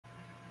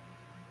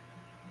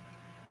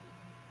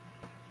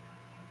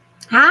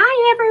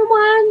Hi,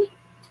 everyone.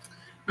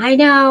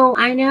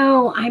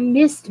 I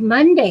missed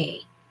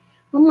Monday.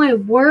 Oh, my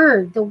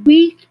word. The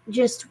week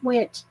just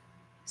went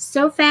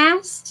so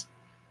fast.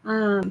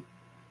 Um,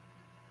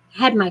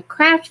 had my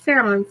craft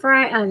fair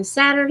on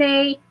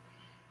Saturday,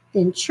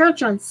 then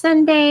church on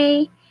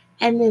Sunday,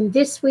 and then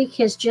this week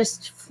has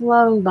just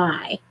flown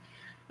by.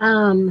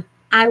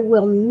 I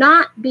will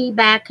not be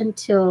back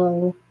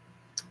until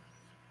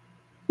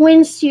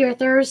Wednesday or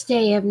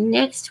Thursday of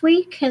next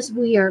week because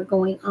we are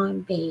going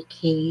on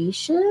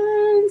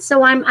vacation.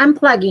 So I'm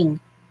unplugging.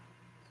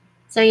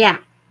 So yeah.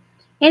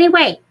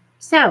 Anyway,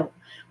 so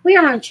we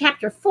are on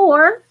chapter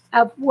 4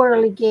 of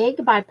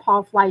Whirligig by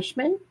Paul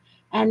Fleischman,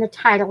 and the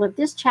title of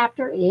this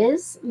chapter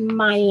is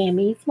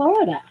Miami,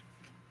 Florida.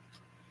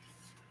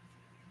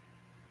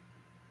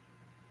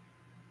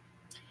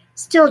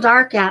 Still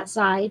dark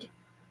outside,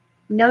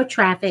 no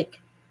traffic,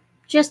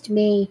 just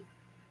me.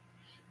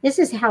 This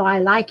is how I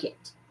like it.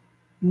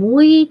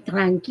 Muy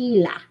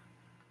tranquila.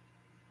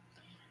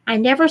 I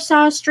never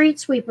saw a street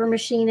sweeper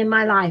machine in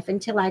my life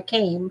until I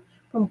came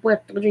from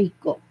Puerto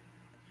Rico.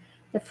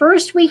 The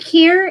first week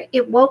here,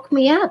 it woke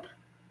me up.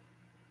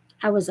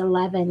 I was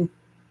 11.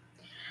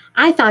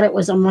 I thought it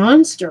was a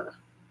monster.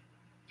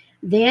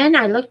 Then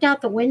I looked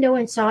out the window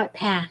and saw it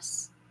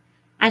pass.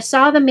 I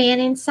saw the man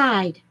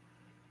inside.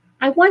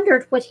 I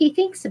wondered what he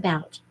thinks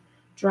about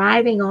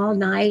driving all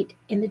night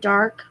in the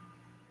dark,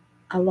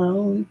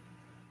 alone.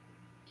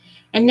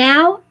 And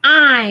now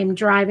I'm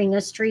driving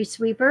a street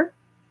sweeper,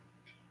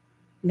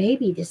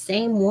 maybe the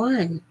same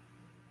one.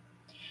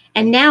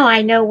 And now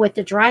I know what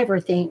the driver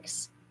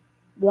thinks,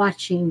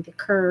 watching the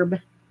curb,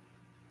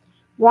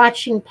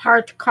 watching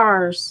parked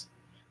cars,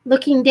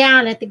 looking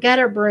down at the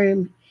gutter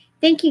broom,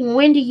 thinking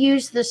when to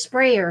use the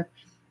sprayer,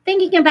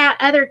 thinking about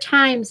other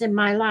times in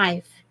my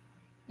life,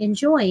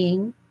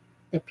 enjoying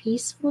the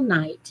peaceful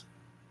night.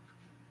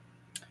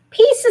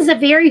 Peace is a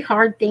very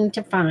hard thing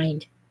to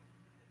find.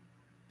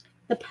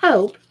 The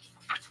Pope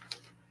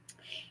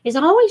is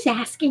always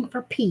asking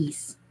for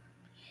peace.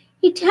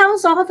 He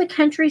tells all the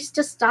countries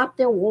to stop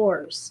their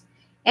wars.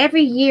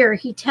 Every year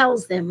he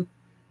tells them,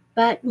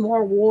 but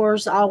more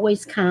wars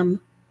always come.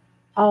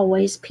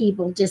 Always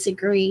people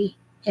disagree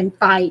and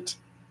fight.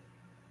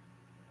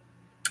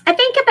 I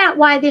think about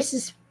why this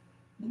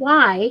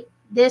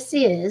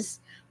is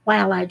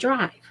while I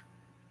drive.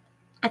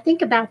 I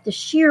think about the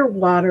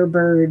shearwater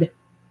bird.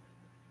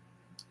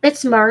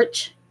 It's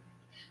March,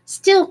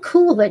 still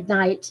cool at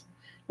night,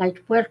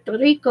 like Puerto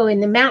Rico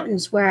in the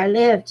mountains where I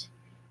lived.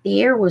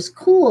 The air was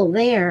cool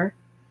there.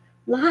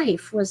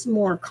 Life was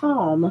more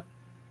calm.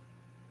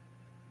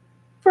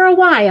 For a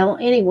while,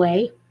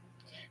 anyway.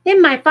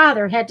 Then my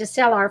father had to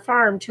sell our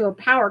farm to a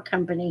power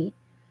company.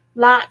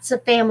 Lots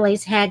of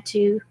families had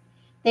to.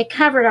 They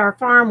covered our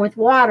farm with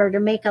water to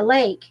make a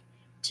lake,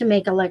 to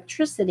make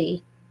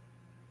electricity.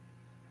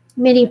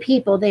 Many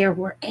people there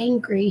were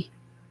angry.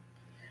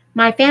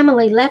 My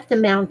family left the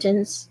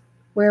mountains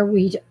where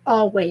we'd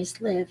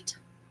always lived.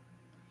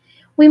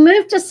 We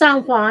moved to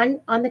San Juan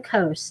on the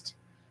coast.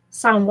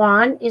 San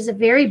Juan is a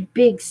very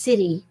big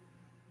city.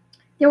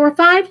 There were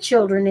 5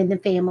 children in the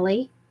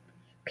family.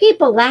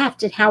 People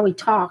laughed at how we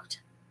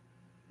talked.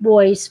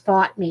 Boys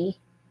fought me.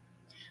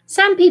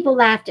 Some people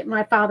laughed at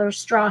my father's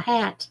straw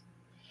hat.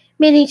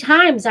 Many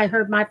times I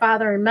heard my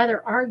father and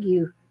mother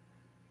argue.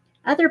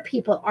 Other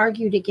people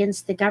argued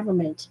against the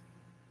government.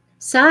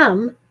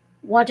 Some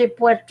wanted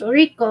Puerto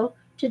Rico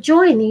to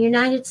join the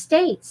United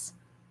States.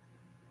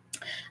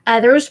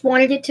 Others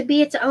wanted it to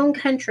be its own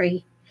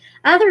country.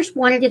 Others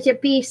wanted it to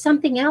be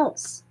something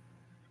else.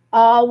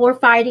 All were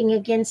fighting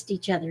against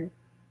each other.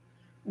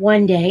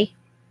 One day,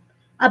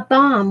 a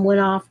bomb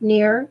went off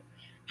near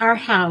our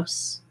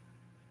house.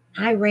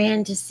 I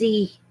ran to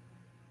see.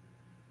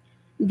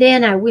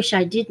 Then I wish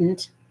I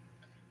didn't.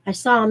 I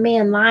saw a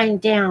man lying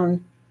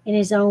down in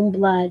his own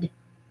blood.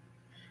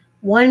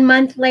 1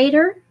 month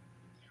later,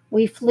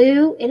 we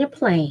flew in a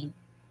plane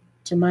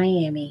to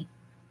Miami.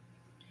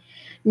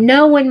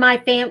 No one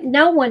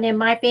in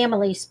my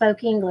family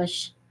spoke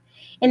English.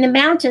 In the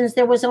mountains,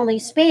 there was only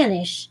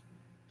Spanish.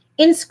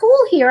 In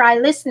school here, I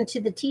listened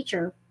to the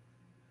teacher,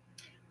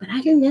 but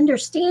I didn't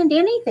understand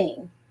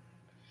anything.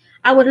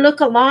 I would look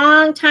a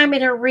long time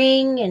at her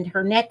ring and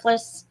her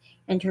necklace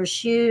and her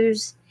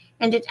shoes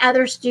and at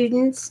other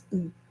students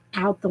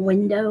out the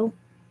window.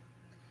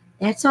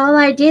 That's all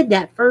I did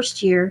that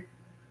first year.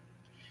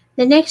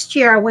 The next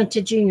year I went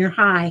to junior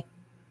high.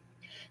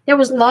 There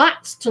was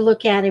lots to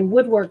look at in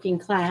woodworking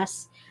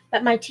class,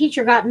 but my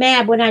teacher got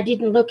mad when I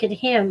didn't look at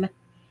him.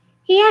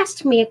 He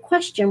asked me a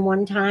question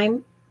one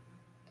time.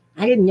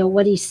 I didn't know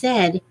what he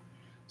said,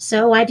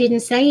 so I didn't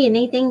say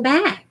anything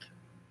back.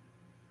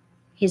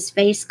 His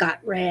face got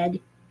red.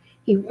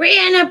 He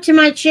ran up to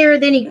my chair,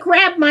 then he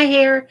grabbed my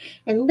hair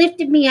and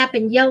lifted me up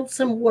and yelled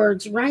some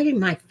words right in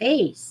my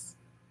face.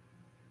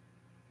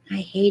 I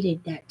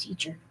hated that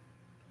teacher.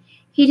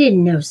 He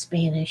didn't know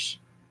Spanish.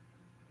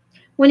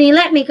 When he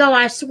let me go,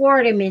 I swore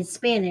at him in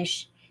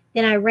Spanish.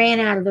 Then I ran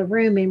out of the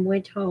room and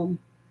went home.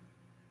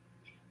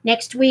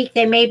 Next week,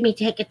 they made me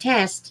take a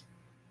test.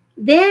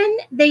 Then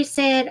they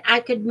said I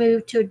could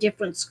move to a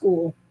different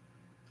school.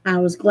 I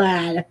was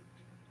glad.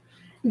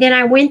 Then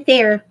I went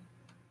there.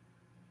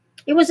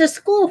 It was a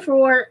school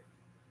for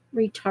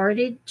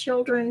retarded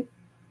children.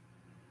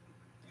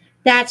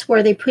 That's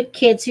where they put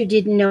kids who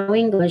didn't know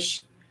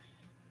English.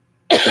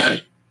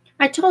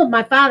 I told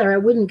my father I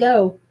wouldn't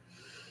go.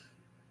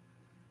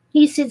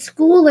 He said,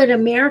 "School in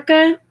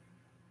America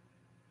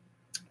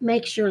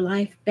makes your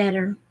life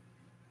better."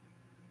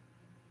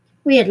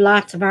 We had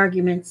lots of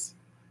arguments.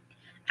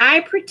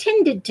 I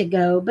pretended to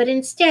go, but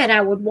instead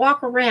I would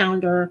walk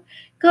around or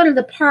go to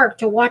the park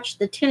to watch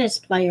the tennis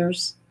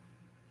players.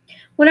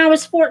 When I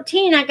was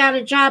 14, I got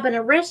a job in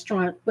a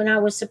restaurant when I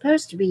was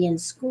supposed to be in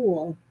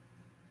school.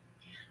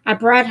 I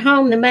brought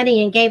home the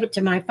money and gave it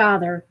to my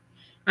father.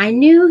 I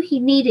knew he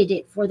needed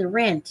it for the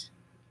rent.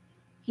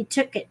 He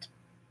took it.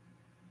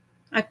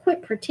 I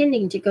quit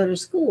pretending to go to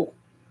school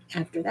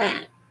after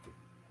that.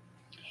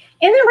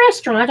 In the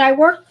restaurant, I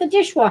worked the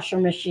dishwasher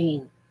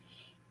machine.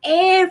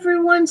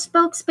 Everyone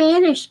spoke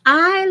Spanish.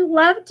 I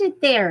loved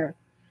it there.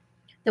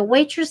 The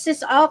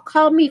waitresses all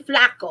called me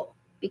Flaco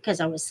because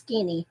I was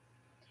skinny.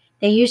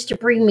 They used to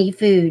bring me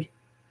food.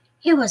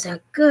 It was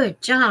a good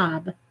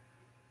job.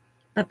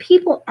 But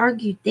people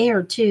argued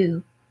there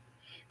too.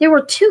 There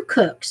were two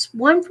cooks,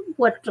 one from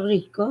Puerto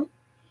Rico.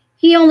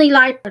 He only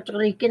liked Puerto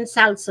Rican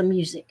salsa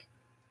music,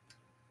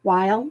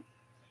 while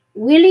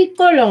Willie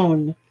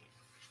Colon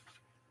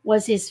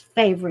was his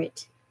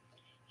favorite.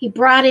 He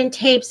brought in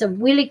tapes of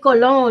Willie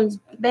Colon's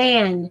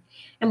band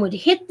and would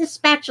hit the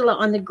spatula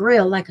on the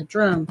grill like a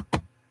drum.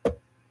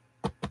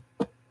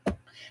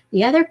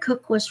 The other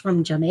cook was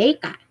from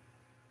Jamaica.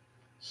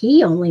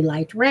 He only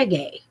liked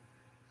reggae.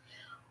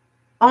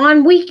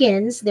 On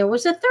weekends, there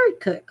was a third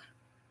cook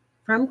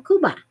from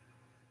Cuba.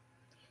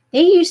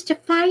 They used to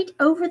fight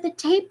over the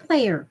tape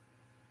player.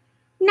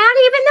 Not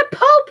even the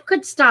Pope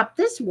could stop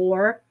this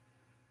war.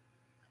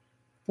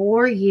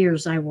 4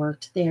 years I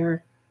worked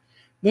there.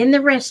 Then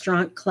the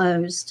restaurant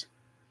closed.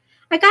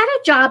 I got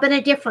a job in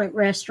a different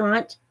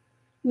restaurant.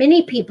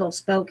 Many people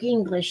spoke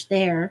English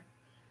there.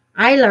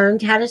 I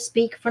learned how to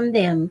speak from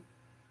them.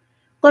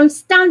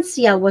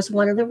 Constancia was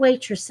one of the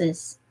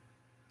waitresses,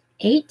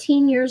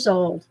 18 years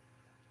old,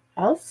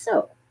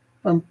 also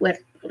from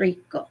Puerto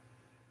Rico.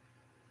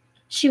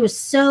 She was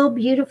so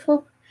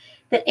beautiful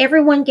that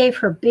everyone gave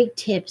her big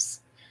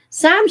tips.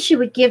 Some she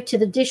would give to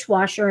the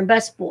dishwasher and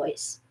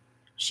busboys.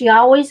 She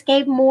always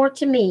gave more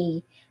to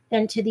me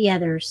than to the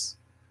others.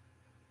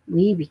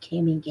 We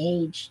became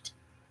engaged.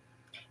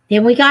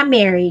 Then we got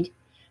married.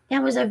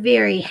 That was a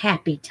very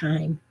happy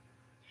time.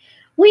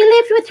 We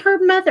lived with her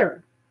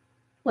mother.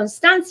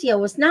 Constancia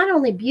was not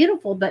only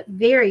beautiful, but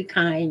very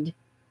kind,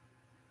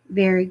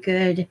 very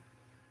good.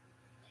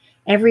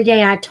 Every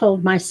day I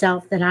told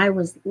myself that I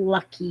was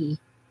lucky.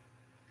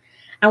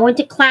 I went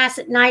to class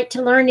at night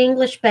to learn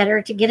English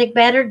better, to get a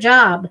better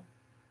job.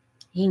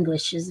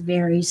 English is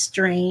very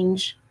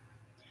strange.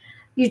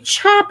 You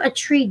chop a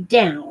tree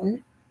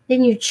down,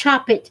 then you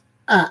chop it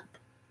up.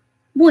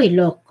 Muy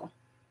loco.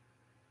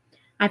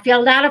 I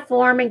filled out a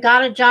form and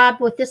got a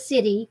job with the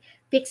city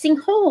fixing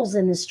holes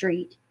in the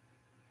street.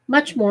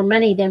 Much more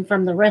money than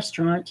from the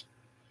restaurant.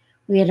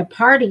 We had a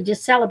party to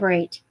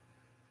celebrate.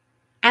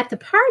 At the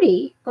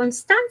party,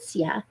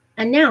 Constancia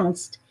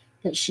announced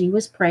that she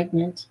was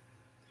pregnant.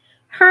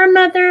 Her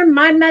mother,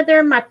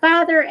 my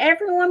father,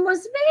 everyone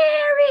was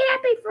very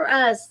happy for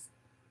us.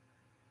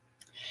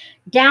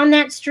 Down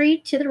that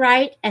street to the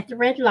right at the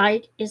red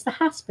light is the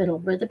hospital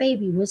where the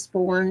baby was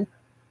born.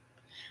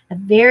 A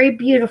very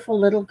beautiful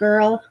little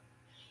girl.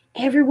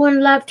 Everyone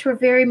loved her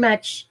very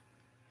much.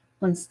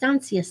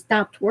 Constancia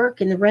stopped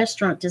work in the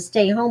restaurant to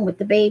stay home with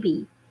the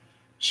baby.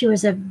 She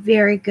was a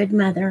very good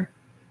mother.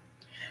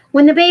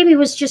 When the baby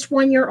was just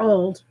 1 year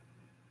old,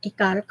 it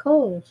got a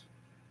cold.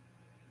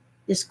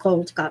 This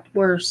cold got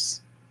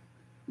worse.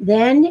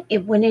 Then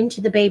it went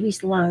into the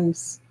baby's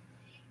lungs.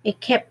 It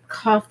kept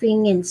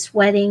coughing and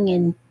sweating,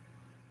 and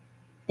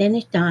then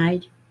it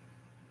died.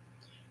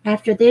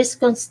 After this,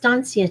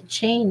 Constancia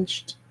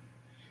changed.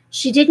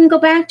 She didn't go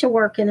back to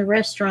work in the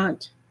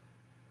restaurant.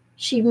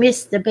 She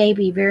missed the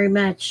baby very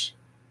much.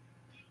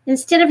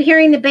 Instead of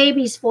hearing the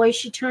baby's voice,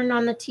 she turned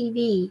on the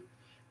TV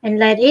and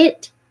let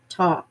it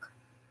talk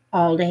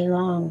all day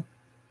long.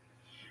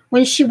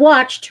 When she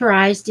watched, her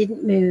eyes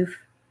didn't move.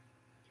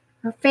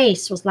 Her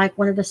face was like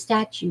one of the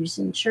statues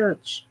in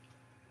church.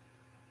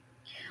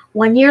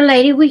 1 year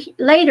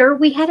later,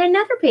 we had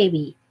another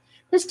baby,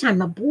 this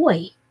time a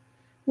boy.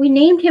 We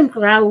named him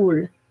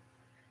Raul.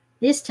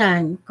 This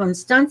time,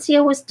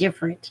 Constancia was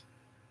different.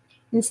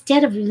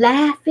 Instead of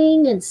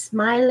laughing and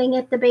smiling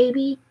at the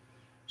baby,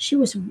 she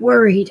was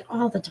worried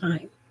all the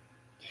time.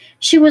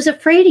 She was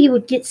afraid he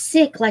would get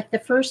sick like the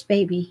first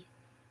baby.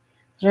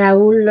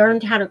 Raul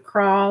learned how to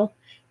crawl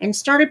and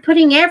started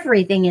putting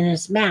everything in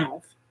his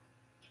mouth.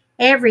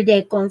 Every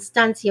day,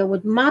 Constancia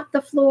would mop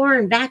the floor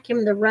and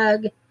vacuum the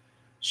rug.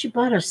 She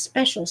bought a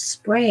special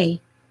spray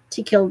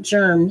to kill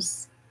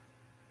germs.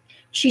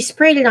 She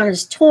sprayed it on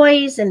his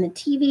toys and the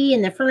TV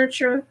and the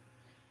furniture.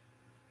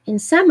 In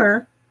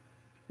summer,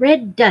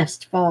 Red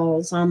dust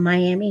falls on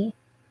Miami.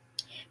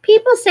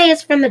 People say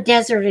it's from the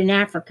desert in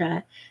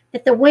Africa,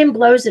 that the wind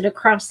blows it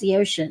across the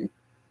ocean.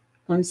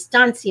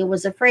 Constancia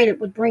was afraid it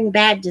would bring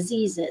bad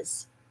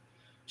diseases.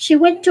 She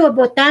went to a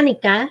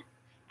botanica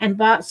and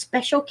bought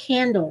special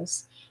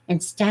candles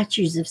and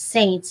statues of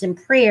saints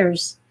and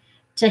prayers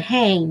to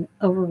hang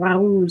over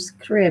Raul's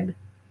crib.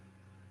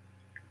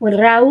 When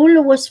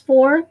Raul was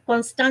 4,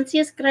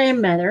 Constancia's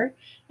grandmother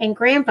and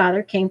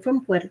grandfather came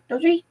from Puerto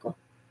Rico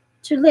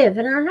to live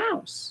in our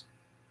house.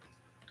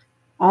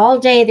 All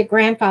day the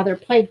grandfather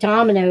played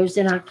dominoes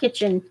in our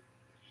kitchen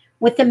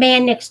with the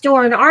man next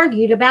door and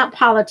argued about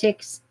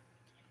politics.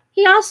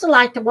 He also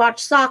liked to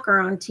watch soccer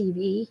on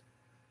TV.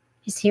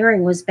 His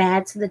hearing was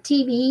bad, so the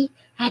TV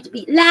had to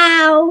be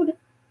loud.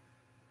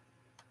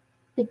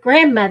 The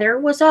grandmother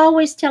was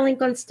always telling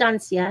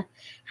Constancia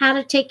how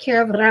to take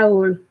care of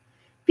Raul.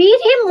 Feed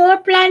him more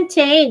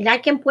plantain,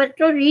 like in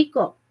Puerto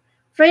Rico.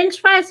 French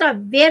fries are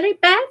very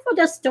bad for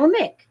the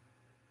stomach.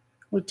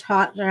 We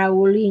taught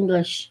Raul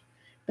English,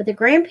 but the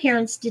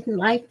grandparents didn't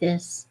like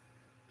this.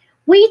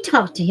 We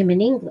talked to him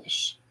in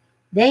English.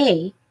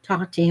 They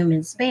talked to him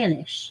in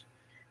Spanish.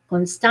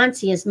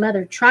 Constancia's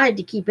mother tried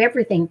to keep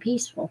everything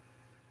peaceful.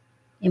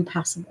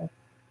 Impossible.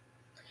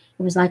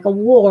 It was like a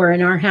war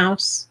in our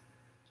house.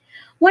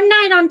 One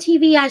night on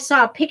TV, I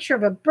saw a picture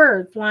of a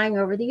bird flying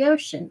over the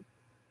ocean.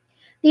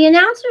 The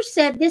announcer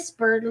said this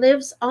bird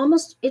lives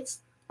almost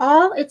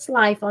all its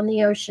life on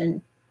the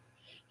ocean.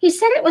 He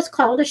said it was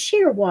called a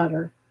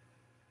shearwater.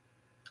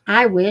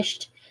 I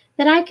wished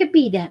that I could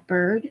be that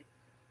bird,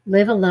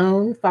 live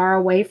alone, far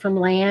away from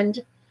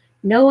land,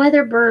 no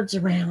other birds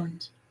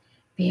around,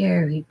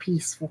 very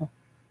peaceful.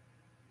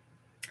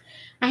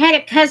 I had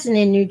a cousin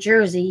in New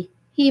Jersey.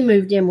 He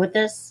moved in with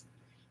us,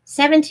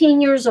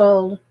 17 years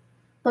old.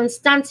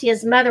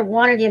 Constancia's mother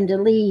wanted him to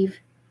leave.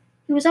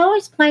 He was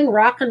always playing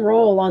rock and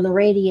roll on the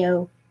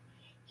radio.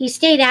 He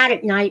stayed out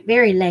at night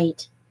very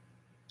late.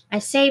 I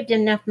saved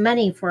enough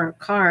money for a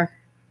car.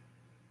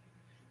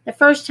 The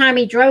first time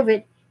he drove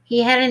it,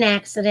 he had an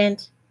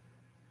accident.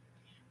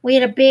 We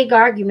had a big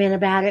argument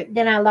about it.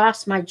 Then I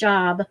lost my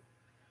job.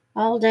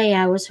 All day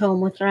I was home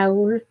with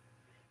Raul.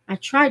 I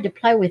tried to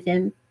play with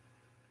him.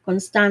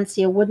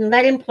 Constancia wouldn't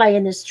let him play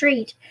in the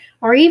street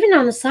or even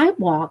on the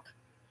sidewalk.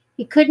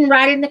 He couldn't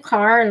ride in the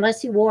car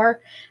unless he wore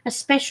a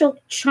special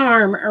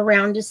charm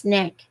around his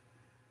neck.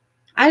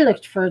 I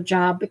looked for a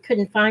job but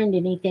couldn't find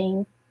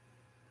anything.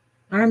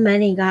 Our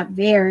money got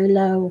very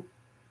low.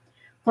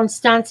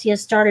 Constancia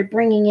started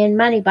bringing in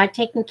money by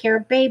taking care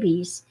of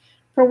babies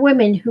for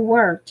women who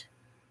worked.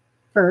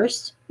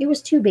 First, it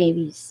was 2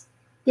 babies,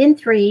 then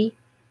 3,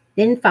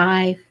 then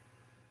 5.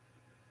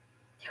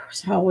 There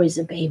was always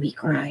a baby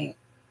crying,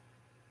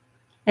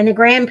 and the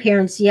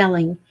grandparents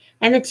yelling,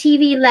 and the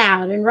TV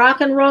loud, and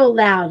rock and roll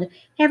loud,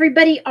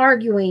 everybody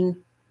arguing.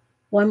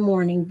 One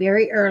morning,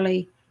 very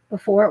early,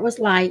 before it was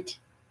light,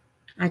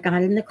 I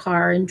got in the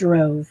car and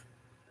drove.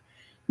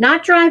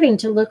 Not driving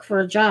to look for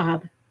a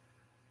job,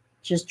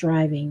 just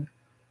driving.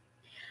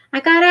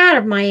 I got out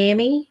of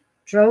Miami,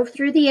 drove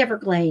through the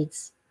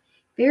Everglades.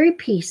 Very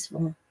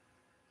peaceful.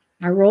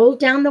 I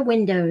rolled down the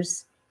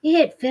windows.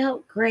 It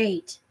felt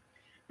great.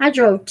 I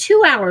drove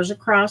 2 hours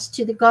across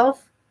to the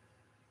Gulf.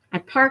 I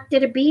parked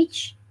at a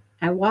beach.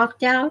 I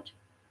walked out,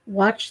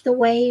 watched the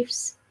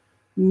waves.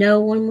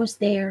 No one was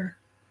there.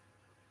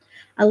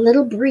 A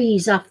little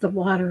breeze off the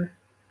water.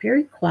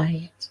 Very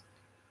quiet.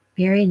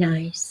 Very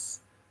nice.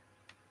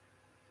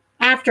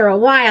 After a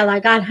while, I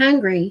got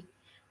hungry.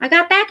 I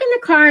got back in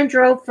the car and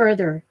drove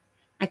further.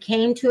 I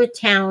came to a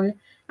town.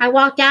 I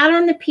walked out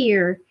on the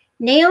pier.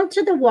 Nailed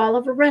to the wall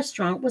of a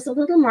restaurant was a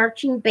little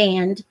marching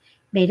band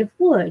made of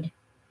wood.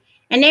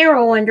 An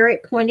arrow under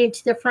it pointed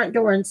to the front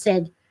door and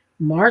said,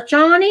 "March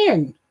on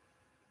in."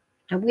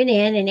 I went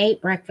in and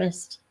ate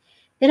breakfast.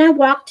 Then I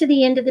walked to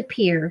the end of the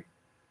pier.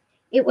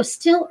 It was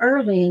still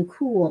early and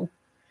cool.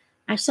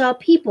 I saw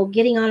people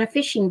getting on a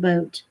fishing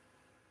boat.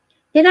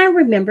 Then I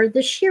remembered the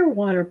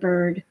shearwater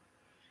bird.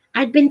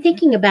 I'd been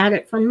thinking about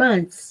it for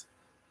months.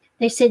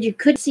 They said you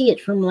couldn't see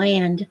it from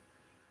land.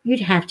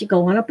 You'd have to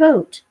go on a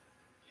boat.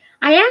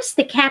 I asked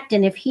the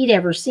captain if he'd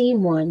ever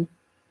seen one.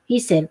 He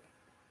said,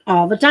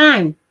 "All the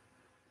time."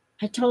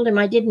 I told him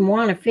I didn't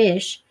want to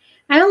fish.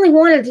 I only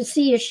wanted to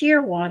see a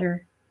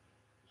shearwater.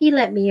 He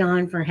let me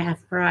on for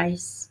half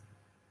price.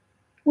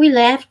 We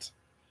left.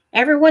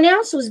 Everyone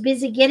else was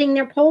busy getting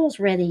their poles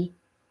ready.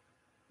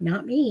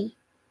 Not me.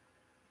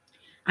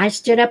 I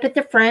stood up at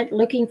the front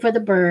looking for the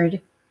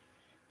bird.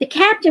 The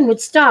captain would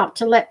stop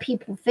to let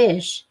people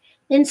fish,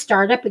 then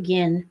start up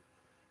again.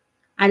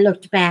 I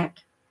looked back.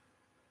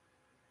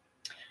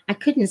 I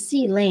couldn't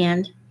see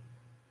land.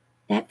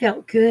 That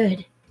felt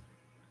good.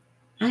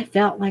 I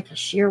felt like a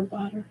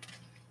shearwater.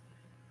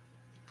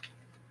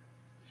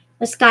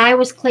 The sky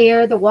was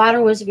clear. The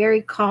water was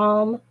very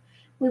calm.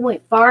 We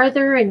went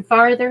farther and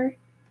farther.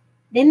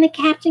 Then the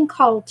captain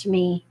called to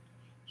me.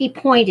 He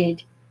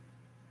pointed.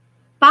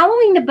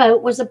 Following the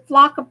boat was a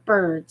flock of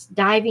birds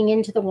diving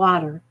into the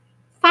water,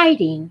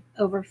 fighting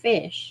over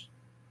fish,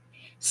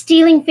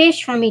 stealing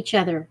fish from each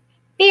other.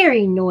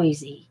 very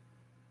noisy.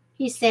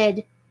 He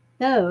said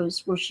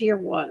those were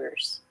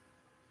shearwaters.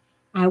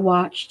 I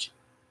watched.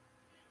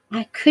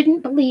 I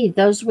couldn't believe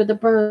those were the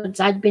birds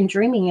I'd been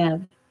dreaming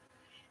of.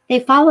 They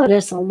followed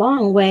us a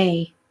long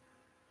way.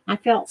 I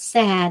felt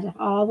sad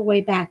all the way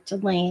back to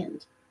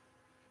land.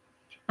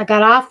 I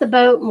got off the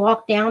boat and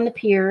walked down the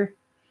pier.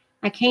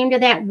 I came to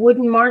that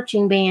wooden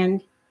marching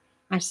band.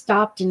 I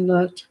stopped and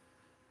looked.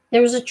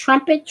 There was a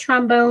trumpet,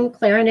 trombone,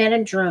 clarinet,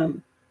 and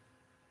drum.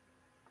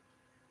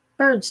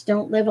 Birds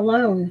don't live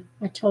alone,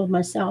 I told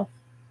myself.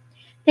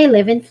 They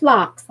live in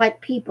flocks like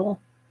people.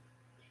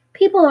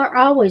 People are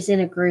always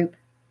in a group,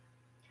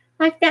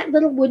 like that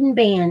little wooden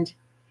band.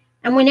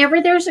 And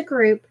whenever there's a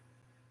group,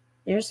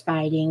 there's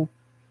fighting.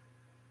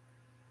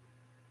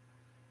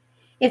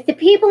 If the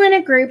people in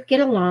a group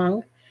get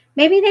along,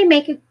 maybe they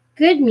make a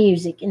good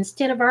music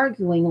instead of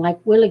arguing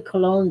like Willie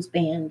Colon's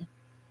band.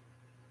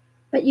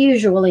 But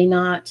usually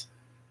not.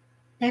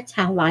 That's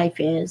how life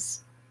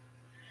is.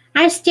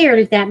 I stared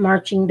at that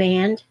marching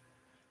band.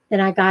 Then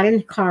I got in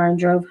the car and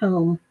drove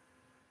home.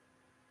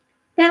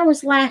 That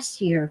was last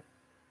year.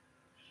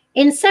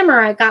 In summer,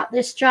 I got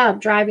this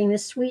job driving the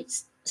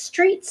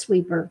street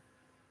sweeper.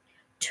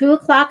 2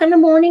 o'clock in the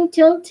morning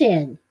till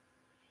 10.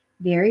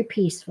 Very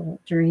peaceful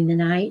during the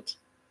night.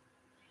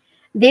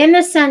 Then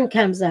the sun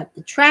comes up.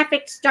 The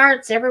traffic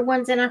starts.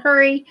 Everyone's in a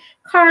hurry.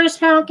 Cars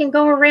honk and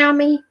go around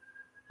me.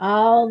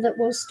 All that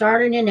will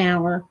start in an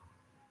hour.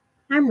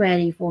 I'm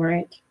ready for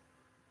it.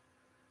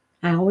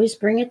 I always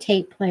bring a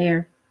tape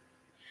player.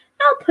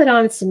 I'll put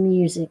on some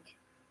music.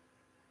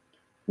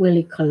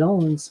 Willie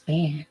Colon's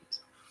band.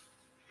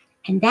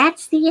 And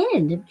that's the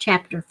end of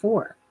chapter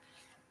 4.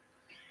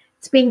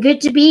 It's been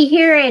good to be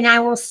here, and I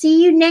will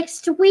see you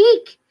next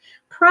week,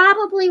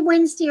 probably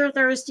Wednesday or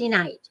Thursday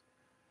night.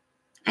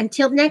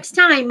 Until next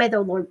time, may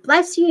the Lord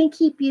bless you and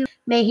keep you.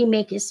 May he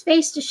make his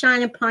face to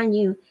shine upon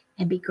you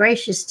and be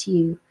gracious to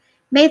you.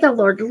 May the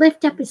Lord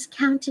lift up his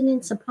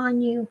countenance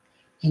upon you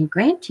and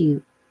grant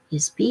you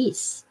his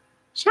peace.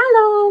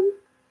 Shalom.